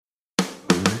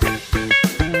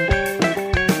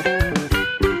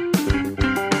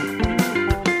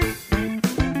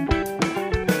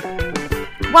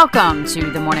Welcome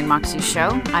to the Morning Moxie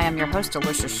Show. I am your host,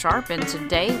 Alicia Sharp, and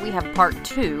today we have part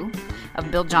 2 of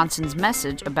Bill Johnson's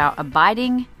message about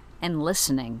abiding and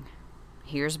listening.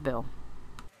 Here's Bill.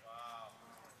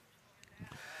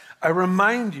 I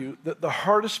remind you that the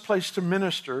hardest place to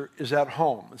minister is at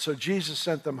home, and so Jesus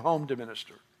sent them home to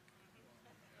minister.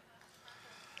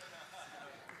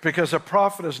 Because a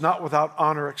prophet is not without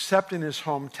honor except in his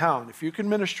hometown. If you can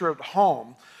minister at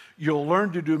home, you'll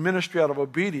learn to do ministry out of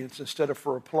obedience instead of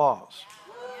for applause.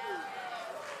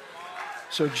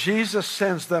 So Jesus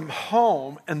sends them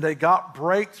home, and they got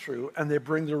breakthrough, and they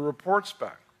bring their reports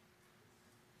back.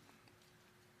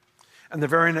 And the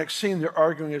very next scene, they're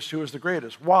arguing as to who is the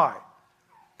greatest. Why?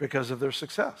 Because of their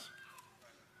success.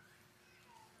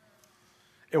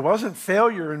 It wasn't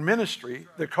failure in ministry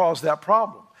that caused that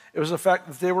problem. It was the fact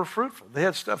that they were fruitful. They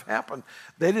had stuff happen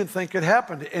they didn't think could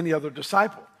happen to any other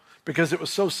disciple. Because it was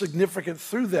so significant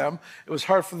through them, it was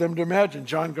hard for them to imagine.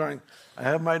 John going, I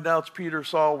have my doubts Peter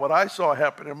saw what I saw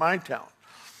happen in my town.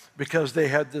 Because they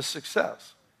had this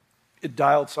success. It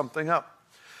dialed something up.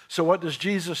 So what does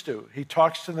Jesus do? He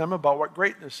talks to them about what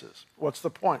greatness is. What's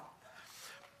the point?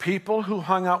 People who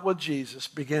hung out with Jesus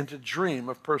began to dream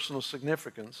of personal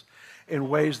significance in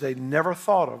ways they never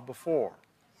thought of before.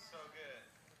 So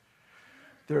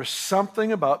good. There's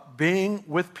something about being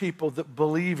with people that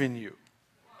believe in you.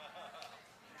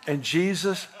 And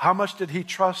Jesus, how much did he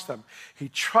trust them? He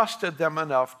trusted them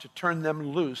enough to turn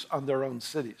them loose on their own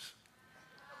cities.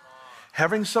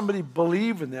 Having somebody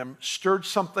believe in them stirred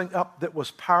something up that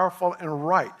was powerful and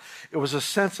right. It was a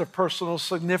sense of personal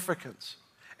significance.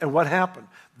 And what happened?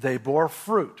 They bore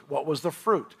fruit. What was the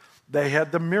fruit? They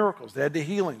had the miracles. They had the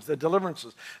healings, the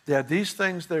deliverances. They had these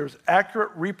things. There was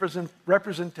accurate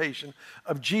representation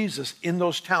of Jesus in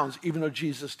those towns, even though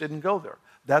Jesus didn't go there.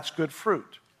 That's good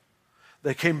fruit.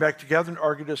 They came back together and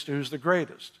argued as to who's the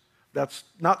greatest. That's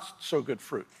not so good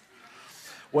fruit.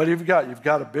 What have you got? You've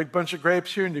got a big bunch of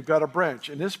grapes here, and you've got a branch.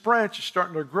 And this branch is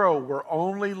starting to grow where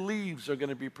only leaves are going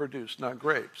to be produced, not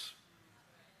grapes.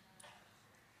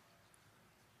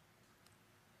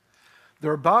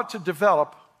 They're about to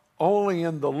develop only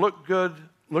in the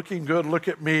looking good, look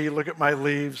at me, look at my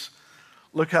leaves,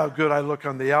 look how good I look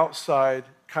on the outside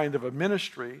kind of a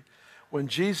ministry when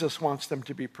Jesus wants them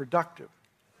to be productive.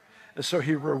 And so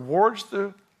he rewards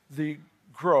the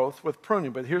growth with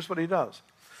pruning. But here's what he does.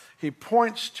 He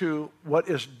points to what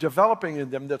is developing in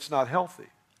them that's not healthy.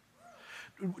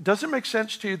 Does it make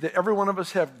sense to you that every one of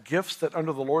us have gifts that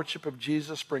under the lordship of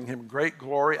Jesus bring him great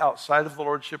glory outside of the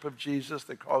lordship of Jesus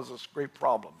that cause us great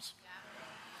problems?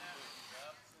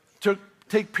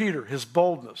 Take Peter, his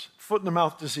boldness,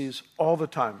 foot-in-the-mouth disease all the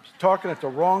time, talking at the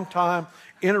wrong time,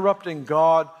 interrupting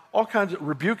God, all kinds of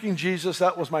rebuking Jesus.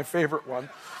 That was my favorite one.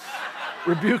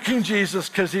 Rebuking Jesus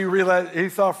because he realized he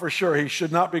thought for sure he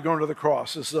should not be going to the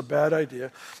cross. This is a bad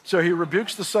idea. So he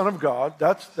rebukes the Son of God.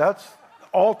 That's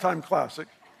all-time classic.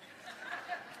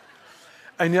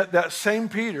 And yet that same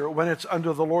Peter, when it's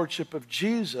under the lordship of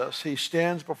Jesus, he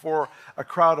stands before a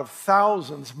crowd of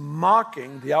thousands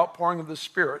mocking the outpouring of the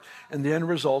Spirit, and the end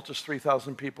result is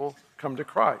 3,000 people come to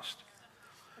Christ.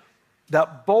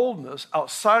 That boldness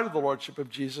outside of the lordship of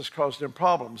Jesus caused him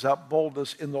problems. That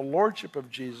boldness in the lordship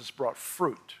of Jesus brought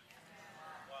fruit.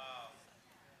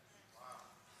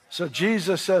 So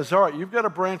Jesus says, all right, you've got a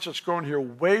branch that's grown here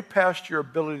way past your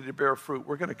ability to bear fruit.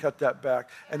 We're going to cut that back.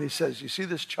 And he says, you see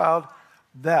this child?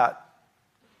 That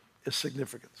is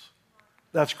significance.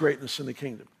 That's greatness in the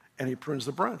kingdom. And he prunes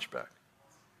the branch back.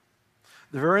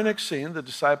 The very next scene, the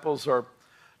disciples are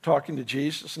talking to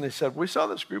Jesus, and they said, we saw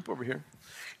this group over here.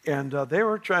 And they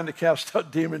were trying to cast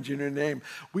out demons in your name.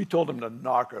 We told them to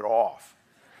knock it off.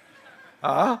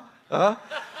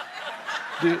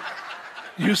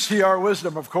 You see our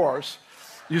wisdom, of course.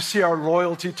 You see our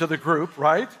loyalty to the group,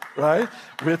 right? Right?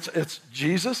 It's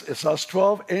Jesus, it's us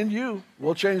 12, and you.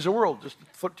 We'll change the world. Just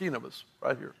 13 of us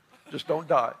right here. Just don't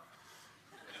die.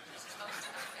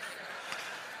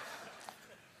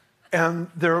 And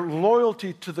their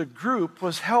loyalty to the group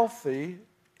was healthy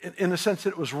in the sense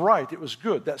that it was right, it was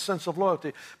good, that sense of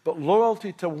loyalty. But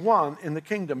loyalty to one in the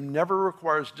kingdom never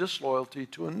requires disloyalty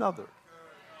to another.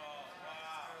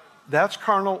 That's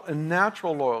carnal and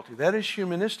natural loyalty. That is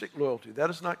humanistic loyalty.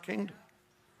 That is not kingdom.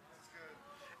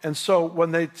 And so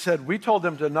when they said, we told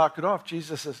them to knock it off,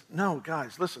 Jesus says, no,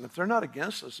 guys, listen, if they're not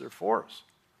against us, they're for us.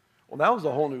 Well, that was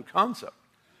a whole new concept.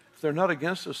 If they're not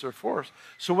against us, they're for us.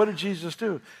 So what did Jesus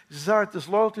do? He says, all right, this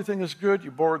loyalty thing is good. You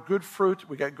bore good fruit.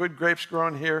 We got good grapes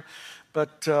growing here.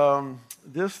 But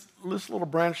this little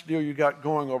branch deal you got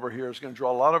going over here is going to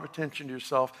draw a lot of attention to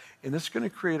yourself, and it's going to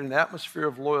create an atmosphere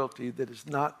of loyalty that is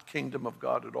not kingdom of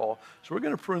God at all. So we're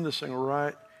going to prune this thing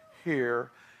right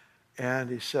here. And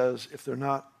he says, if they're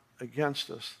not against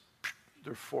us,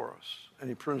 they're for us. And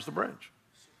he prunes the branch.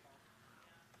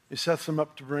 He sets them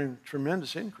up to bring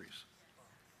tremendous increase.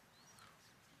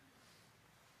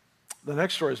 The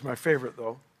next story is my favorite,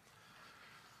 though.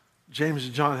 James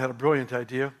and John had a brilliant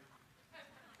idea.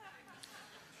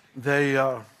 They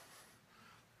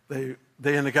and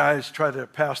the guys tried to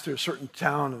pass through a certain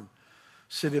town and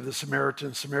city of the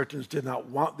Samaritans. Samaritans did not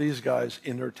want these guys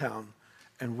in their town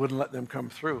and wouldn't let them come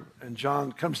through. And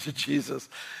John comes to Jesus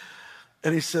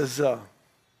and he says,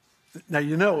 now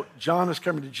you know John is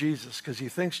coming to Jesus because he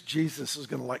thinks Jesus is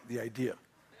going to like the idea.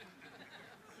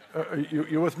 Are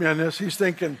you with me on this? He's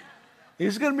thinking,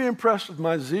 he's going to be impressed with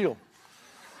my zeal.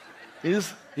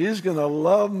 He's going to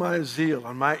love my zeal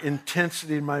and my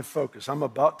intensity and my focus. I'm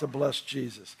about to bless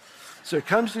Jesus. So he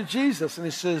comes to Jesus and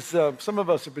he says, some of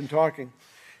us have been talking,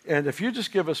 and if you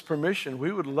just give us permission,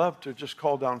 we would love to just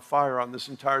call down fire on this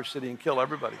entire city and kill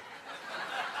everybody.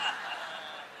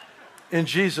 In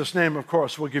Jesus' name, of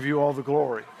course, we'll give you all the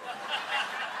glory.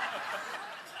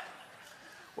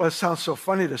 Well, it sounds so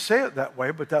funny to say it that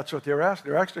way, but that's what they're asking.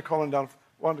 They're actually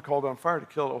wanting to call down fire to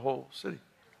kill the whole city.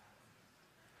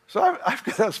 So I've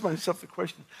got to ask myself the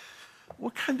question,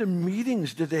 what kind of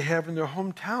meetings did they have in their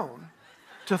hometown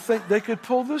to think they could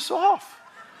pull this off?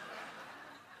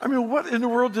 I mean, what in the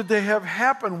world did they have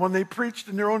happen when they preached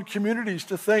in their own communities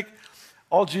to think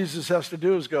all Jesus has to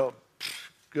do is go,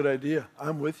 good idea,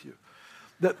 I'm with you.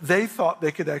 That they thought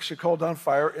they could actually call down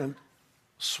fire and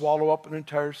swallow up an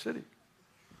entire city.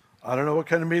 I don't know what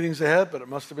kind of meetings they had, but it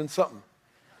must have been something.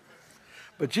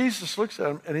 But Jesus looks at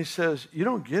them and he says, you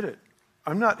don't get it.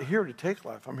 I'm not here to take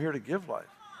life. I'm here to give life.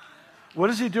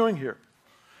 What is he doing here?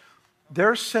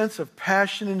 Their sense of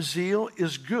passion and zeal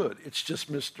is good. It's just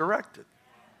misdirected.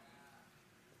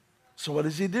 So what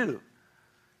does he do?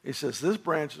 He says, this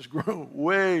branch has grown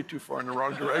way too far in the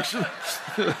wrong direction.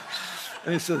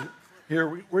 And he says,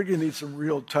 here, we're going to need some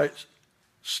real tight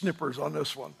snippers on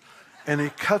this one. And he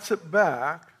cuts it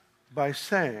back by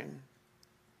saying,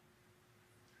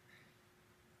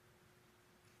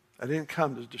 I didn't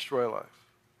come to destroy life.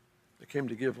 I came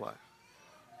to give life.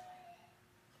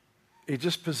 He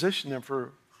just positioned them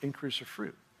for increase of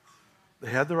fruit. They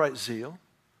had the right zeal.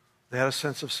 They had a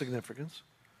sense of significance.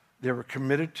 They were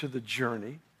committed to the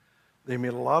journey. They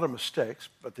made a lot of mistakes,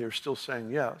 but they were still saying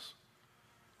yes.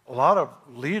 A lot of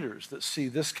leaders that see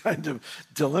this kind of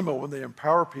dilemma when they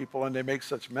empower people and they make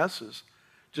such messes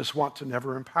just want to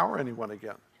never empower anyone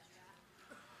again.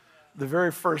 The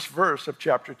very first verse of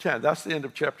chapter 10, that's the end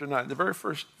of chapter 9. The very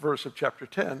first verse of chapter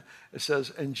 10, it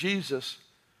says, and Jesus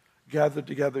gathered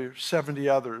together 70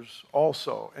 others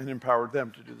also and empowered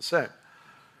them to do the same.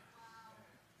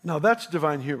 Now that's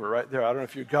divine humor right there. I don't know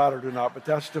if you got it or not, but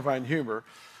that's divine humor.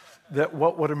 That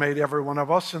what would have made every one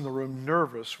of us in the room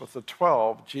nervous with the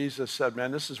 12, Jesus said,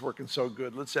 man, this is working so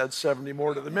good. Let's add 70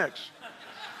 more to the mix.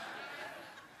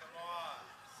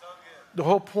 The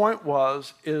whole point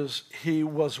is he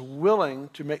was willing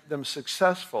to make them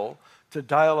successful, to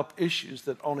dial up issues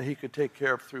that only he could take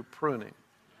care of through pruning.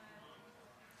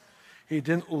 He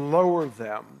didn't lower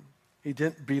them. He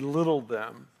didn't belittle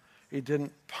them. He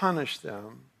didn't punish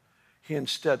them. He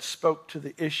instead spoke to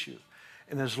the issue.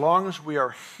 And as long as we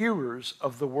are hearers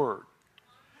of the word,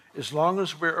 as long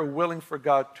as we are willing for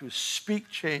God to speak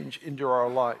change into our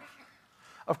life,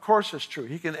 of course it's true.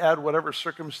 He can add whatever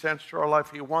circumstance to our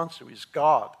life he wants to. He's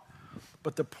God.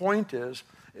 But the point is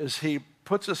he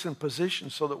puts us in position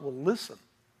so that we'll listen.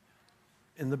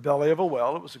 In the belly of a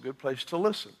well, it was a good place to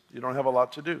listen. You don't have a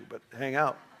lot to do, but hang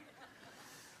out.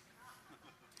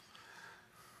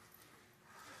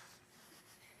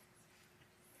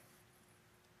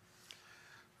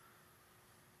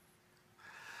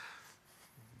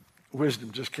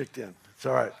 Wisdom just kicked in. It's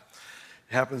all right.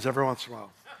 It happens every once in a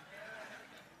while.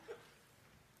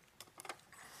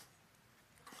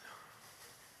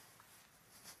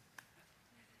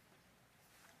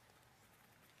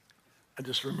 I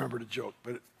just remembered a joke,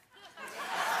 but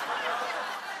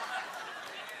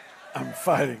I'm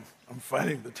fighting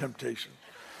the temptation.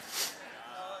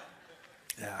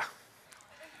 Yeah.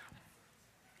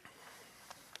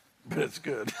 But it's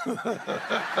good.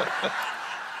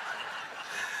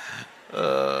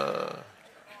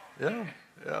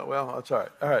 Yeah, well, that's all right.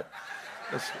 All right.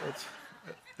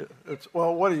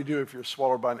 Well, what do you do if you're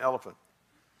swallowed by an elephant?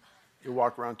 You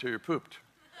walk around till you're pooped.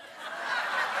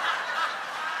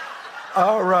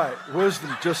 All right,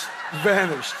 wisdom just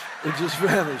vanished. It just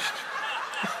vanished.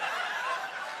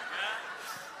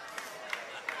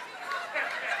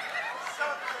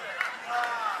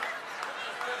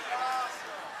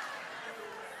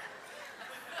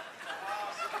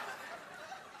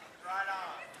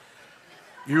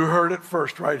 You heard it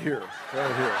first right here.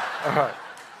 Right here. All right.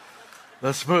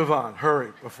 Let's move on.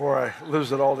 Hurry before I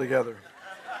lose it altogether.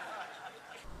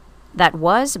 That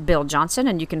was Bill Johnson,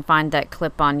 and you can find that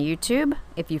clip on YouTube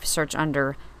if you search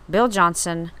under Bill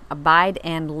Johnson, Abide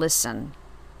and Listen.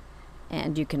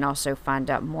 And you can also find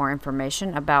out more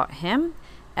information about him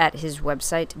at his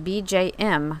website,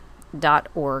 bjm.org.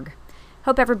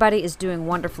 Hope everybody is doing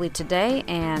wonderfully today,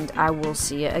 and I will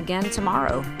see you again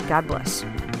tomorrow. God bless.